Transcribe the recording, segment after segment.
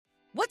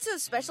What's so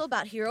special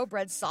about Hero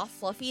Bread's soft,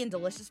 fluffy, and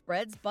delicious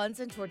breads, buns,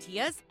 and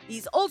tortillas?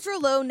 These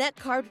ultra-low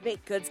net-carb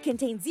baked goods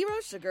contain zero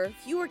sugar,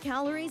 fewer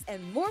calories,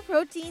 and more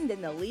protein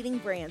than the leading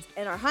brands,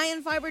 and are high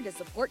in fiber to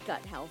support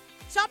gut health.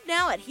 Shop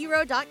now at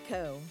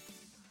hero.co.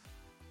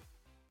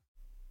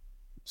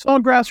 So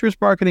on grassroots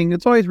marketing,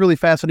 it's always really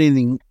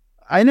fascinating.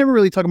 I never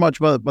really talk much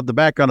about the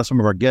background of some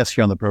of our guests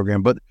here on the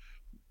program, but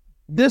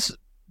this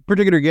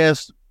particular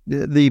guest,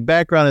 the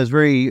background is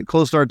very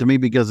close to me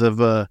because of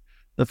the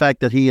fact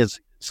that he is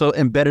so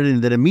embedded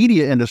in the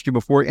media industry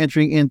before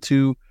entering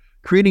into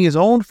creating his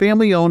own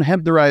family-owned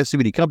hemp-derived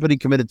CBD company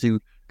committed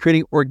to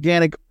creating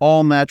organic,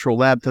 all-natural,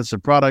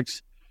 lab-tested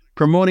products,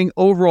 promoting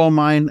overall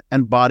mind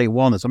and body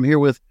wellness. I'm here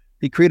with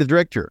the creative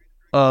director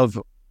of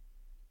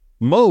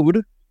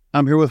Mode.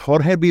 I'm here with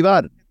Jorge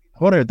Vivar.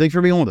 Jorge, thanks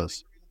for being on with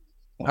us.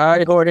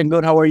 Hi, Jorge.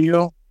 Good. How are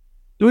you?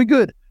 Doing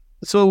good.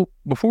 So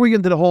before we get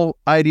into the whole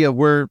idea of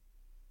where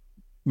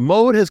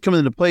Mode has come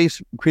into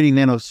place, creating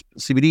nano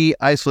CBD,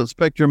 isolate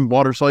spectrum,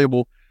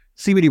 water-soluble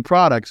CBD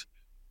products,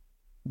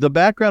 the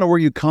background of where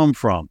you come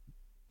from,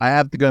 I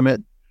have to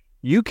admit,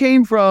 you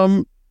came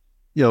from,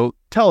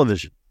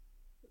 television,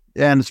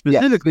 and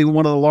specifically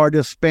one of the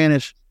largest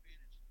Spanish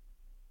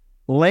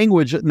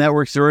language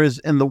networks there is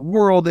in the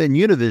world, in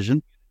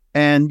Univision,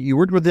 and you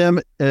worked with them,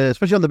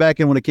 especially on the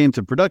back end when it came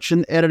to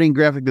production, editing,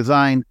 graphic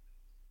design,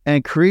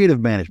 and creative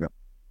management.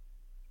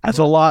 That's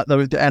a lot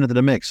to add into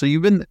the mix. So you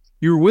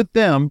were with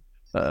them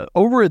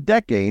over a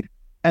decade,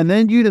 and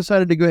then you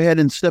decided to go ahead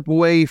and step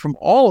away from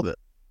all of it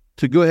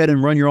to go ahead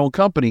and run your own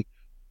company.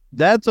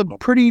 That's a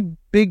pretty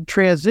big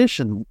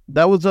transition.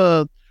 That was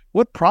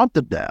what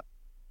prompted that?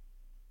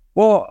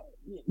 Well,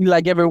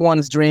 like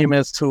everyone's dream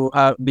is to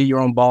be your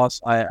own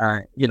boss.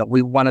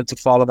 We wanted to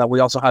follow that. We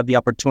also had the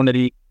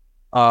opportunity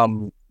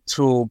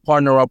to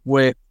partner up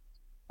with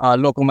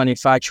local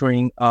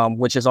manufacturing,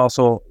 which is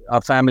also a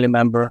family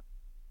member.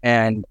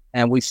 And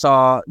we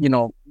saw,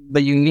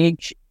 the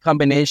unique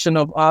combination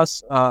of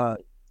us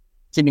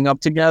teaming up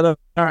together,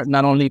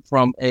 not only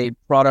from a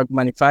product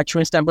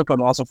manufacturing standpoint,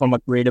 but also from a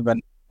creative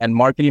and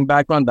marketing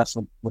background.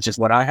 Which is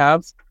what I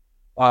have.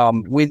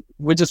 We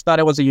just thought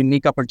it was a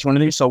unique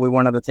opportunity, so we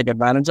wanted to take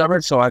advantage of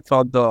it. So I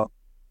felt the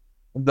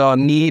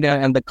need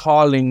and the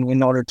calling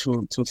in order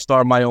to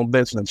start my own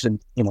business,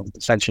 and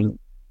essentially.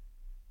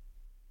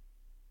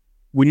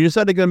 When you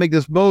decided to go make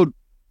this Mode,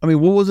 what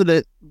was it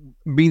that,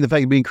 being the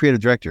fact of being creative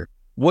director,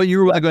 what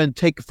you were going to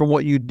take from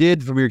what you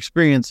did from your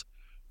experience?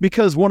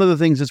 Because one of the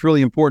things that's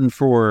really important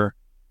for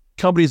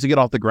companies to get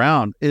off the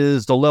ground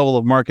is the level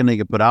of marketing they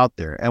can put out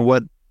there and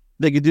what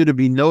they could do to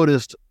be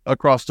noticed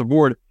across the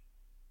board.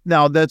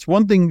 Now, that's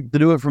one thing to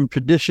do it from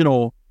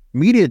traditional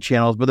media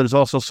channels, but there's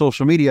also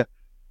social media.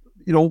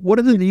 What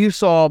is it that you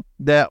saw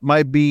that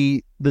might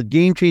be the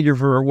game changer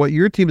for what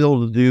your team is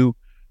able to do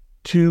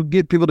to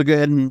get people to go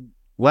ahead and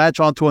latch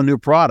onto a new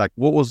product?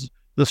 What was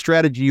the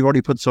strategy you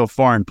already put so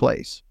far in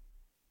place?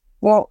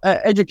 Well,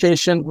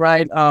 education,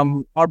 right?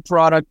 Our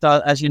product,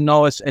 as you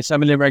know, is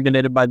heavily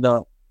regulated by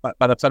the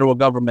federal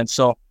government.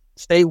 So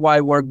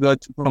statewide, we're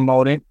good to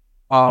promote it.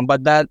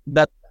 But that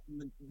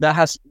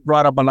has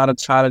brought up a lot of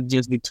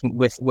challenges with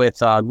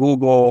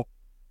Google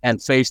and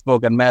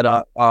Facebook and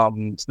Meta,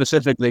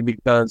 specifically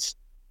because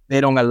they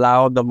don't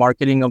allow the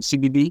marketing of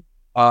CBD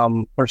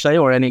per se,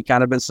 or any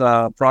cannabis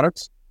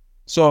products.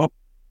 So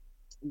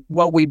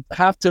what we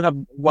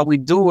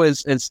do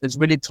is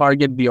really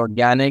target the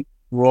organic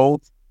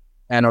growth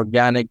and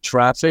organic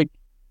traffic,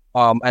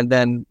 and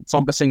then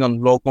focusing on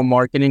local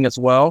marketing as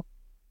well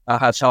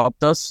has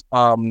helped us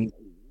in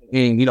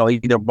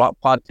either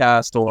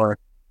podcast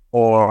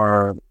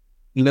or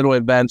little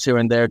events here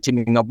and there,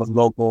 teaming up with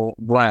local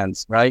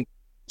brands, right?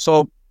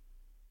 So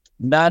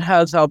that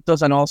has helped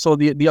us, and also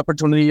the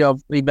opportunity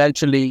of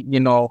eventually,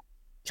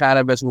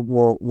 cannabis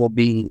will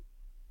be,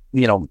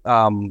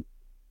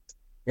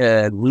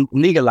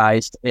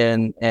 legalized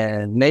and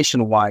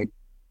nationwide.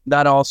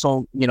 That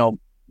also,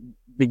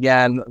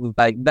 began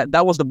like that.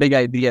 That was the big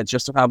idea,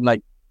 just to have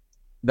like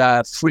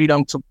the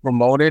freedom to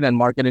promote it and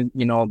market it,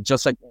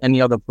 just like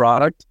any other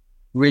product.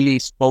 Really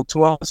spoke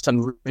to us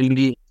and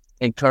really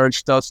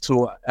encouraged us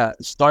to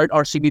start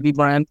our CBD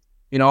brand.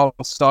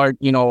 Start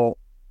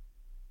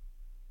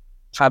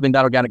having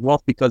that organic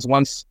growth, because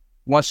once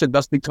it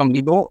does become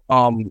legal,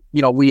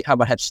 we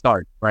have a head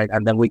start, right?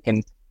 And then we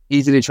can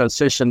easily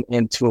transition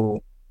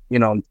into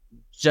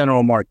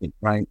general market,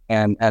 right?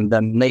 And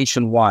then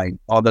nationwide,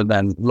 other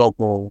than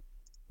local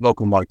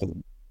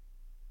marketing.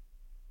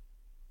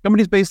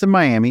 Company's based in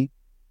Miami.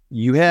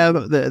 You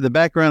have the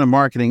background in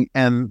marketing,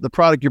 and the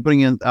product you're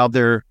putting out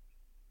there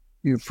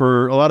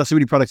for a lot of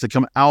CBD products that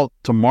come out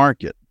to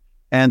market,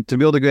 and to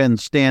be able to go ahead and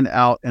stand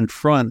out in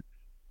front.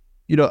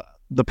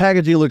 The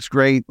packaging looks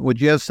great.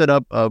 What you have set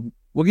up,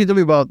 what can you tell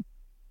me about,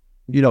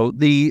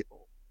 the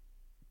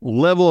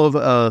level of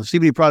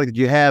CBD product that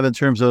you have in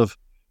terms of,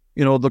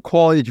 the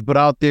quality that you put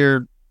out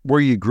there, where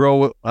you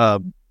grow it?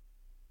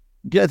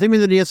 Take me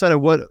to the inside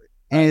of what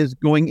is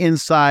going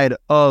inside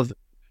of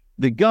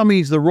the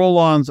gummies, the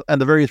roll-ons,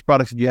 and the various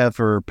products that you have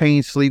for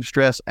pain, sleep,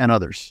 stress, and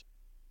others.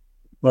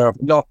 Well,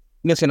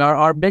 listen,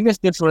 our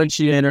biggest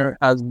differentiator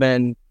has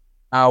been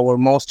our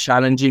most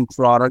challenging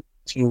product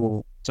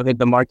to hit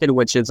the market,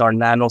 which is our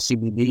nano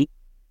CBD.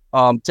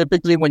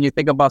 Typically, when you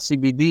think about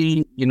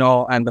CBD,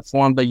 and the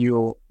form that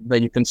you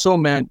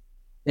consume it,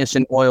 it's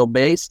an oil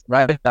based,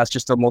 right? That's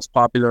just the most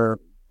popular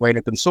way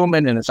to consume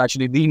it, and it's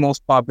actually the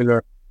most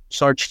popular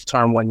search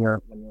term when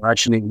you're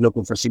actually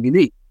looking for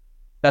CBD.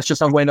 That's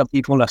just a way that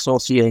people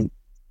associate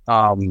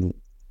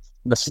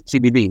the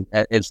CBD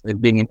is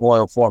being in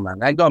oil format,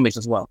 and gummies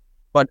as well.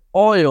 But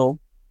oil,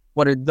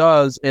 what it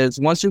does is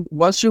once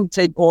you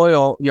take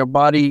oil, your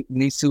body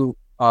needs to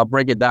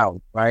break it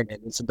down, right?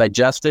 It needs to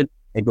digest it.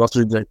 It goes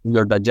through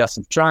your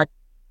digestive tract,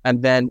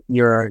 and then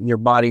your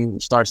body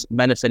starts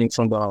benefiting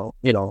from the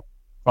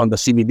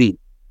CBD.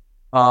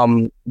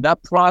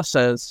 That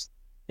process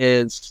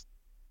is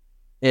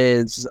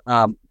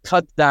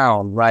cut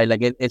down, right?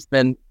 Like it's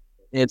been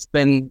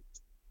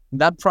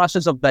that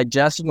process of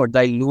digesting or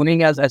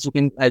diluting, as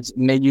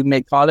you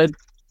may call it,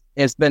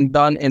 it's been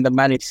done in the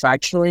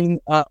manufacturing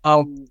a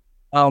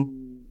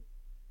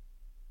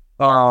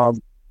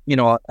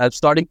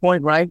starting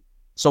point, right?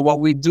 So what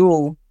we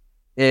do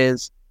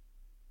is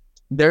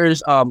we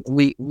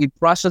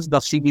process the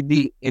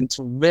CBD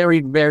into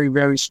very, very,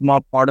 very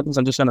small particles.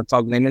 I'm just going to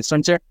talk layman's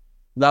terms here.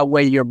 That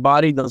way your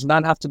body does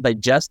not have to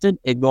digest it.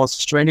 It goes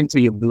straight into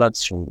your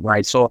bloodstream,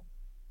 right? So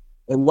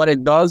what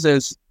it does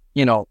is,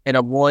 it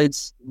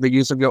avoids the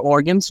use of your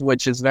organs,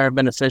 which is very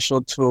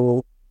beneficial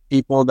to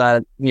people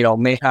that,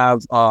 may have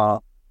a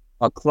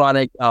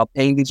chronic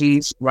pain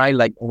disease, right?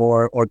 Like,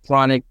 or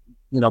chronic,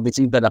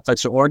 disease that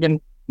affects your organ,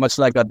 much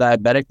like a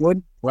diabetic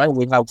would, right?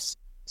 We have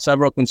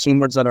several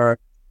consumers that are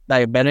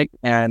diabetic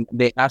and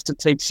they have to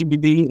take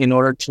CBD in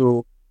order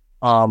to,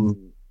 not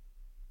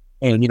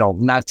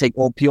take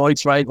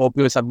opioids, right?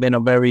 Opioids have been a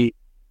very,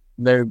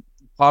 very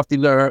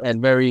popular and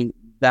very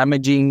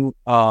damaging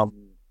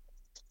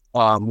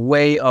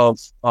way of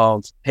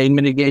pain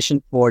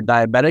mitigation for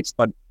diabetics,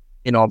 but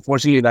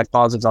unfortunately that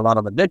causes a lot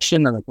of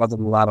addiction, and it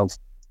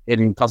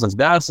causes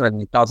death,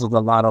 and it causes a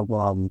lot of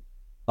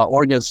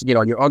organs.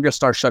 Your organs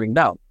start shutting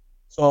down.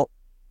 So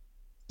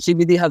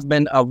CBD has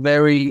been a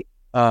very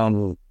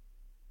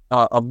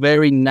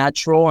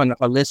natural and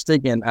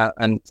holistic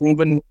and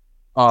proven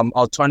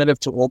alternative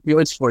to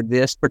opioids for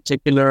this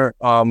particular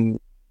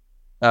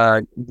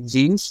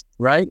disease,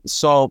 right?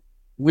 So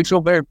we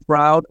feel very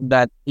proud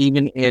that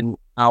even in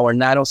our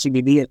nano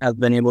CBD, it has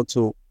been able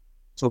to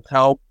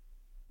help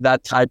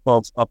that type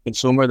of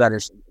consumer that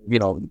is,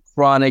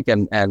 chronic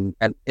and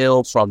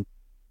ill from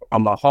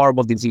a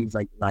horrible disease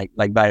like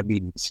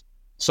diabetes.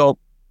 So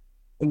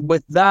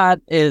with that,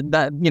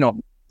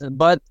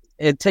 but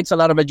it takes a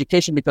lot of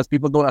education because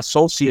people don't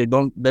associate,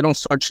 they don't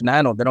search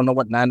nano, they don't know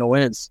what nano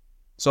is.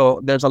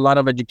 So there's a lot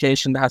of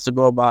education that has to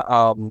go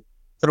about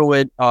through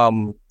it.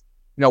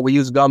 We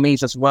use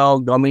gummies as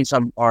well. Gummies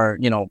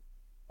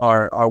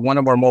are one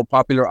of our more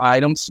popular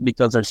items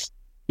because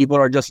people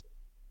are just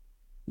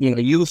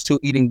used to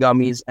eating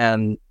gummies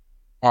and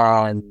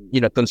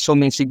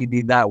consuming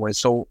CBD that way.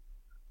 So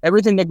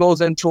everything that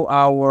goes into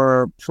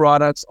our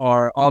products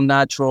are all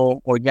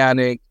natural,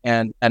 organic,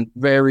 and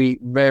very,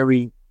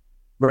 very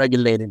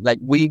regulated. Like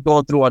we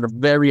go through a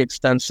very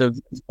extensive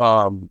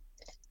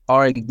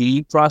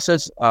R&D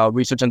process,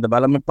 research and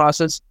development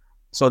process,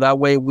 so that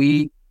way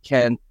we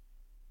can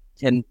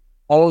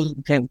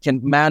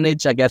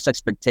manage, I guess,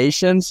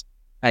 expectations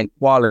and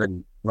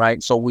quality,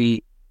 right? So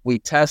we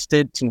test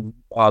it to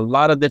a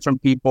lot of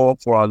different people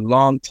for a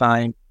long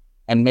time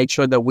and make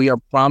sure that we are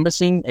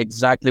promising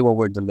exactly what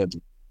we're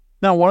delivering.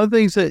 Now, one of the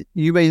things that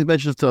you made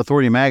mention to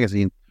Authority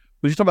Magazine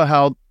was you talk about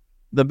how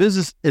the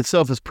business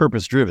itself is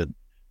purpose-driven.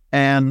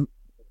 And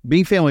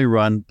being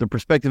family-run, the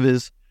perspective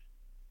is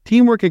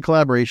teamwork and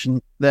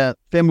collaboration, that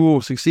family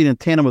will succeed in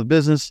tandem with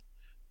business.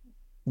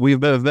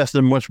 We've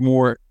invested much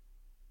more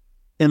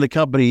in the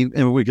company,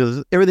 and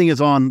because everything is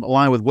on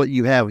line with what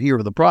you have here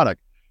with the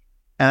product.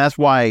 And that's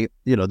why,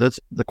 that's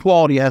the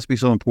quality has to be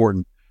so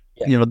important.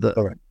 Yeah,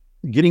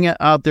 getting it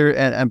out there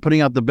and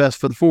putting out the best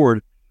foot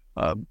forward.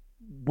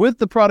 With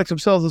the products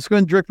themselves, let's go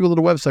and direct people to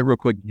the website real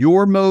quick.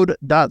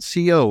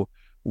 yourmode.co,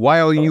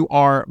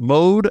 YOUR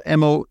mode,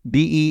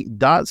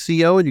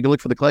 MODE.co, and you can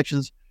look for the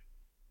collections.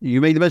 You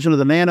made the mention of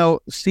the nano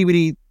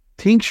CBD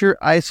tincture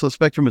isolate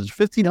spectrum, which is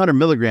 1,500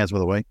 milligrams, by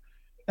the way,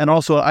 and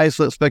also an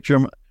isolate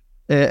spectrum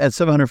at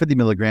 750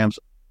 milligrams.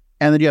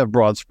 And then you have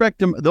broad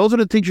spectrum. Those are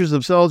the tinctures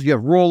themselves. You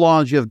have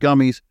roll-ons, you have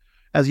gummies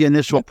as the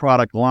initial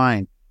product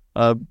line.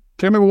 Tell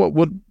me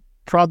what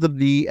prompted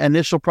the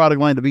initial product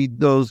line to be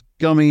those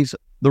gummies,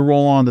 the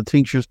roll-on, the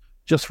tinctures,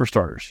 just for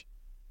starters.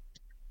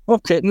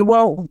 Okay,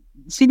 well,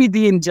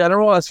 CBD in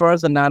general, as far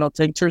as the nano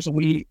tinctures,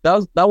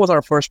 that was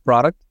our first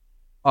product.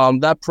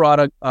 That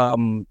product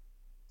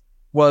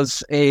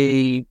was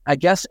a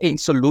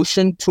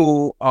solution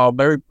to a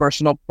very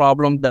personal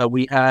problem that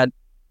we had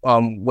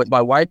with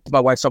my wife. My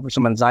wife suffers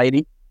from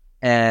anxiety,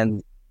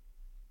 and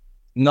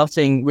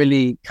nothing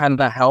really kind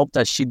of helped,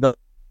 as she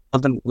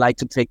doesn't like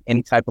to take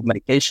any type of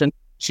medication.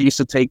 She used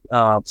to take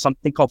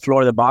something called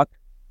Flor de Bach,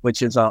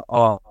 which is a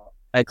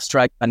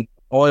extract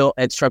oil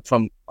extract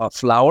from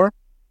flower,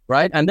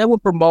 right? And they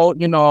would promote,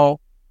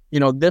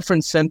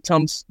 different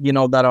symptoms,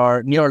 that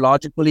are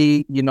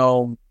neurologically,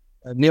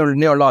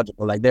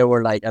 neurological, like they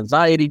were like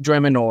anxiety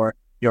driven, or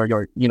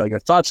your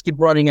thoughts keep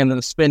running and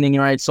then spinning,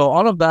 right? So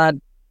all of that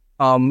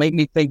made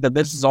me think that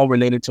this is all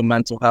related to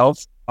mental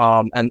health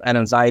and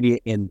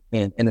anxiety in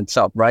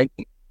itself, right?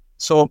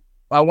 So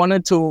I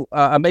wanted to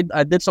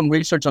I did some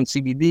research on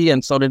CBD,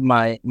 and so did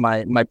my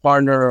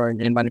partner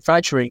in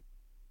manufacturing,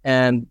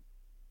 and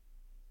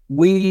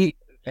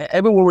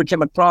everywhere we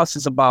came across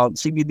is about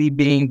CBD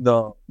being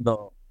the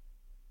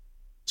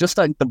just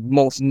like the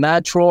most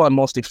natural and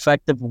most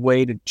effective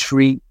way to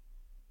treat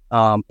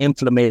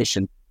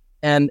inflammation.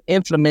 And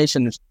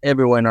inflammation is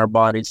everywhere in our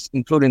bodies,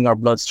 including our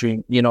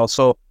bloodstream,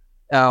 so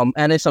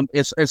and it's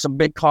a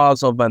big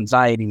cause of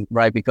anxiety,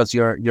 right? Because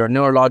your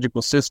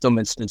neurological system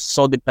is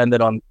so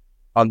dependent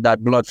on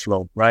that blood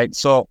flow, right?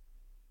 So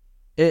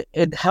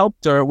it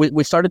helped her.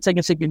 We started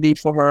taking CBD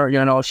for her,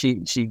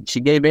 she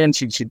gave in,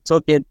 she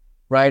took it,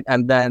 right?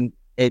 And then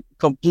it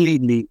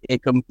completely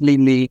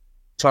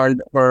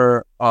turned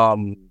her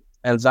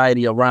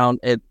anxiety around.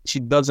 She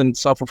doesn't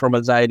suffer from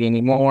anxiety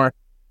anymore,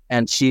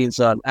 and she's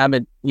an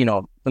avid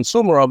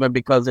consumer of it,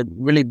 because it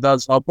really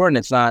does help her, and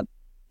it's not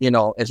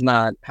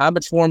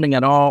habit forming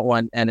at all,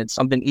 and it's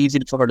something easy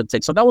for her to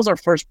take. So that was our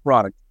first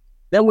product.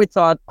 Then we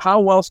thought,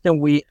 how else can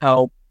we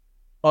help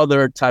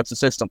other types of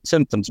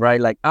symptoms, right?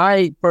 Like,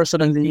 I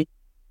personally,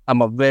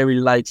 I'm a very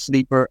light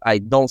sleeper. I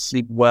don't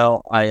sleep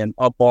well. I am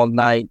up all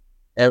night,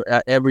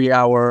 every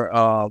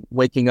hour,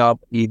 waking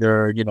up,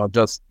 either,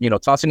 just,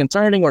 tossing and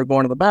turning, or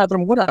going to the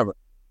bathroom, whatever,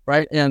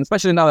 right? And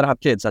especially now that I have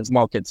kids and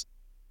small kids.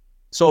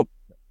 So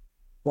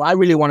I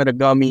really wanted a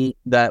gummy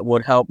that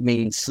would help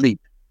me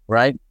sleep,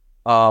 right?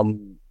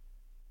 And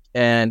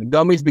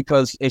gummies,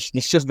 because it's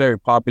just very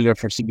popular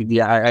for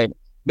CBD. I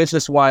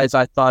business-wise,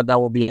 I thought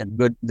that would be a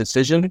good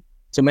decision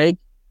to make,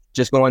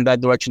 just go in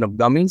that direction of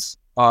gummies.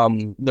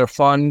 They're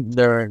fun.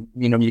 They're,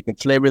 you can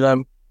flavor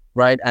them,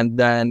 right? And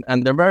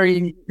they're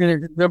very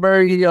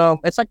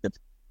effective.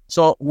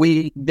 So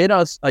we did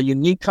a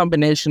unique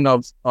combination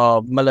of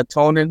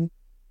melatonin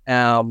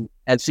and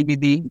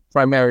CBD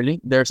primarily.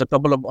 There's a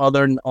couple of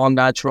other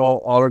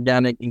all-natural,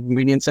 all-organic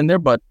ingredients in there,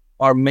 but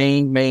our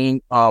main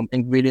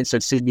ingredients are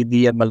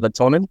CBD and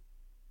melatonin.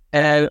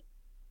 And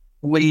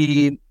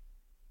we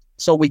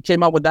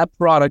came up with that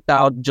product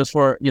out just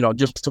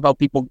to help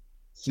people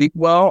sleep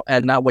well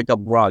and not wake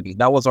up groggy.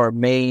 That was our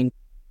main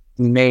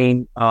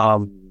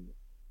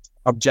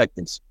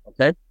objectives.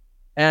 Okay.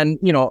 And,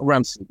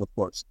 REM sleep, of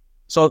course.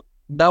 So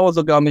that was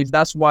the gummies.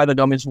 That's why the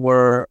gummies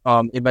were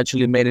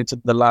eventually made into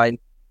the line.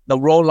 The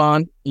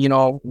roll-on,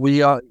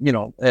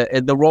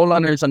 the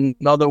roll-on is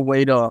another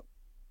way to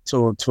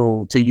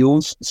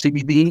use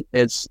CBD.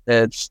 It's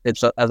as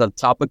a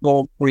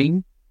topical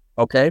cream.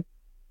 Okay.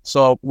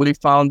 So we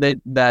found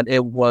that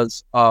it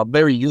was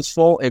very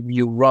useful if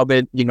you rub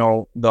it,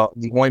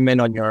 the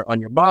ointment on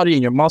your body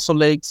and your muscle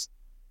legs.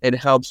 It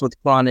helps with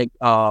chronic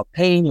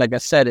pain. Like I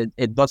said,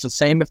 it does the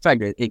same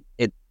effect.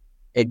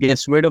 It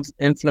gets rid of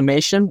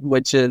inflammation,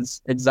 which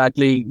is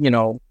exactly,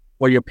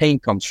 where your pain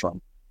comes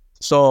from.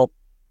 So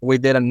we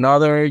did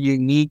another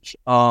unique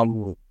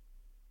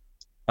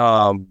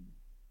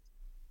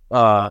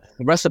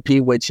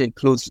recipe, which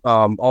includes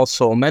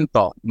also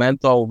menthol.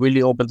 Menthol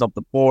really opens up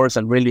the pores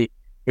and really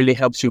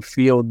helps you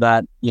feel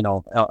that,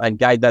 and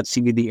guide that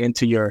CBD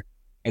into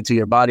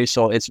your body.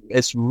 So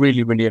it's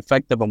really, really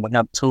effective. And we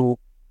have two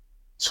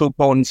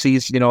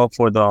potencies,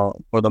 for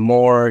the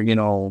more,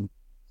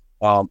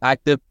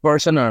 active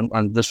person,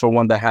 and just for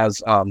one that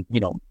has,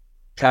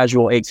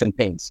 casual aches and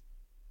pains.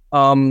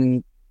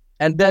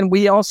 And then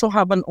we also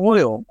have an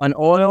oil,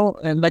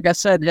 and like I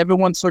said,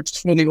 everyone searches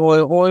for the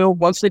oil.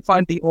 Once they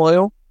find the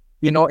oil,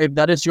 if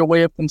that is your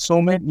way of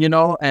consuming,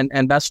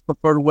 and that's the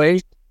preferred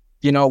way,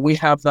 we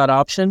have that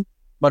option.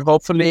 But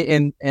hopefully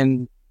in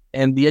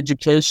the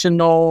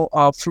educational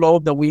flow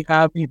that we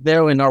have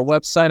there in our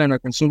website and our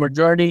consumer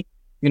journey,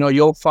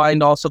 you'll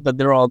find also that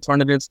there are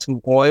alternatives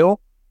to oil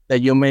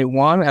that you may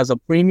want as a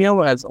premium,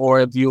 or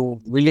if you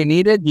really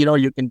need it,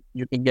 you can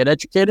get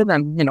educated,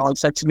 and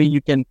essentially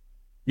you can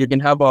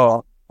have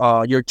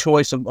your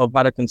choice of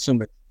how to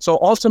consume it. So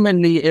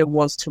ultimately, it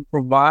was to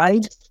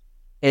provide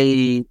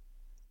a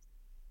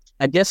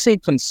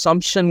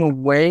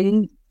consumption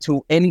way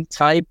to any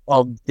type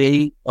of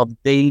daily,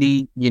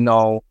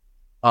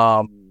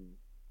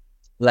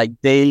 like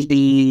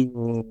daily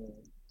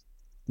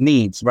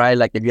needs, right?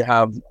 Like if you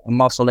have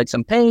muscle aches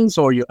and pains,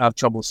 or you have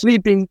trouble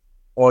sleeping,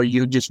 or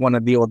you just want to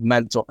deal with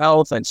mental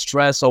health and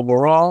stress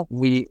overall,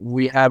 we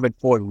have it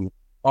for you.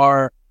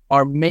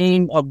 Our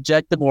main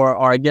objective, or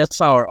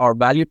our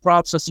value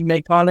props, as you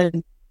may call it,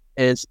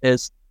 is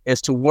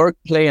to work,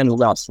 play, and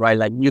lust, right?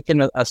 Like you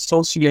can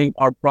associate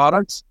our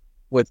products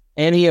with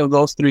any of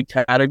those three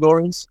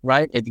categories,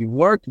 right? If you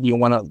work, you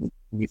want to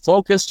be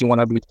focused, you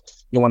want to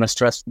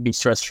be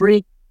stress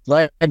free,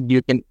 right?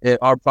 You can,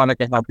 our product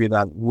can help you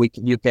that.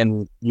 You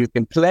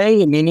can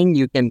play, meaning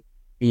you can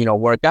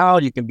work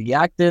out, you can be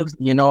active,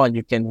 and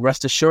you can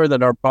rest assured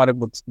that our product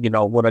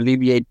would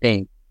alleviate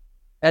pain.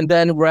 And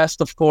then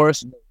rest, of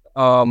course,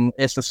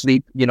 is the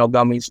sleep,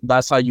 gummies.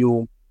 That's how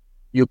you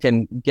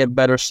can get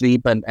better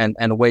sleep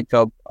and wake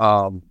up,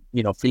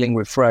 feeling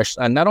refreshed.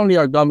 And not only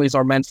our gummies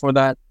are meant for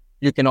that,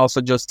 you can also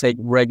just take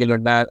regular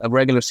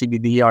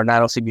CBD or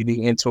nano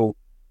CBD into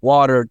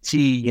water,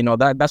 tea.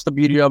 That's the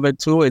beauty of it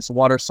too. It's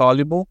water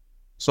soluble.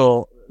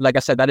 So like I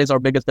said, that is our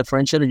biggest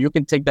differentiator. You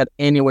can take that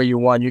anywhere you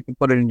want. You can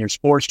put it in your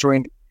sports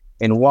drink,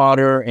 in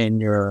water, in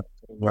your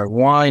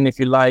wine if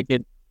you like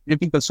it. You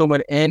can consume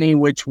it any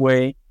which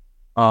way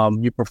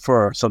you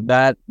prefer. So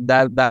that's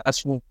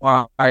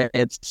why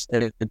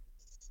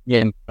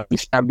we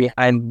stand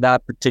behind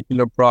that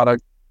particular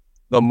product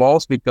the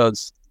most,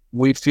 because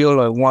we feel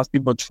like once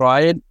people try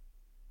it,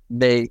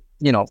 they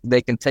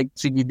can take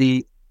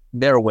CBD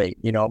their way.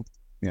 Yeah.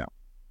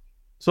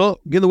 So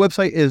again, the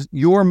website is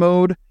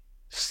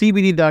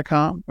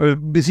yourmodecbd.com or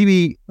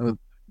CBD.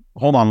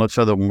 Hold on, let's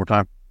try that one more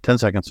time. 10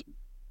 seconds.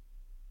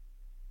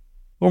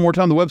 One more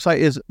time, the website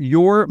is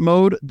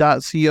yourmode.co,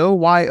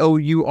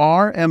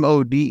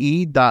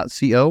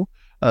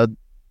 yourmode.co.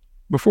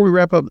 Before we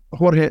wrap up,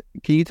 Jorge,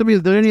 can you tell me,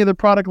 is there any other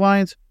product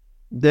lines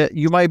that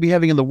you might be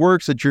having in the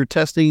works that you're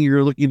testing,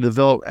 you're looking to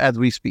develop as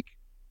we speak?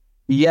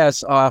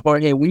 Yes,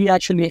 Jorge, we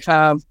actually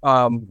have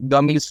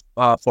gummies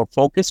for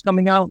focus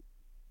coming out,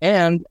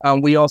 and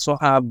we also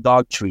have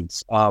dog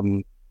treats.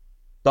 Dog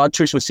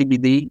treats with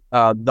CBD.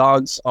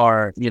 Dogs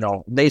are,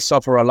 they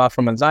suffer a lot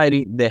from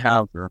anxiety. They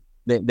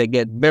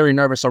get very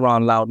nervous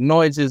around loud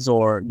noises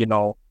or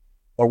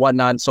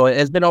whatnot. So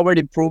it's been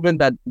already proven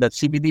that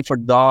CBD for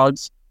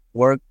dogs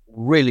work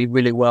really,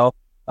 really well.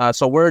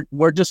 So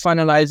we're just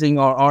finalizing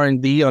our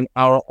R&D on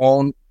our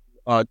own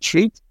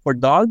treat for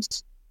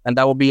dogs, and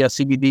that will be a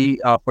CBD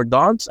for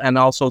dogs and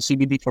also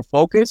CBD for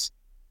focus.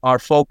 Our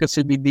focus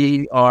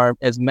CBD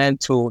is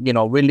meant to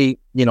really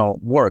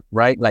work,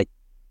 right, like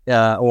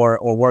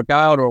or work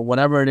out or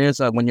whatever it is.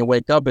 When you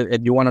wake up,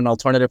 if you want an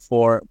alternative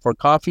for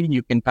coffee,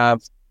 you can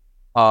have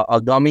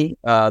a gummy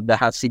that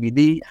has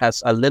CBD,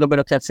 has a little bit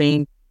of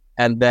caffeine,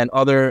 and then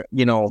other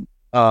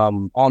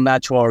all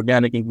natural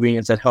organic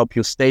ingredients that help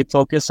you stay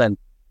focused and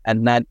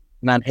not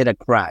hit a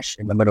crash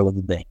in the middle of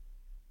the day.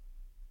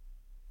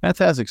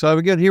 Fantastic. So I'm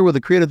again here with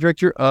the creative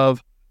director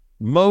of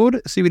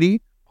Mode CBD,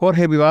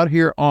 Jorge Vivar,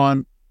 here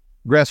on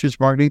Grassroots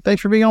Marketing.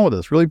 Thanks for being on with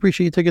us. Really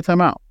appreciate you taking time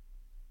out.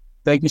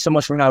 Thank you so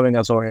much for having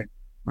us, Jorge.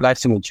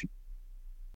 Nice to meet you.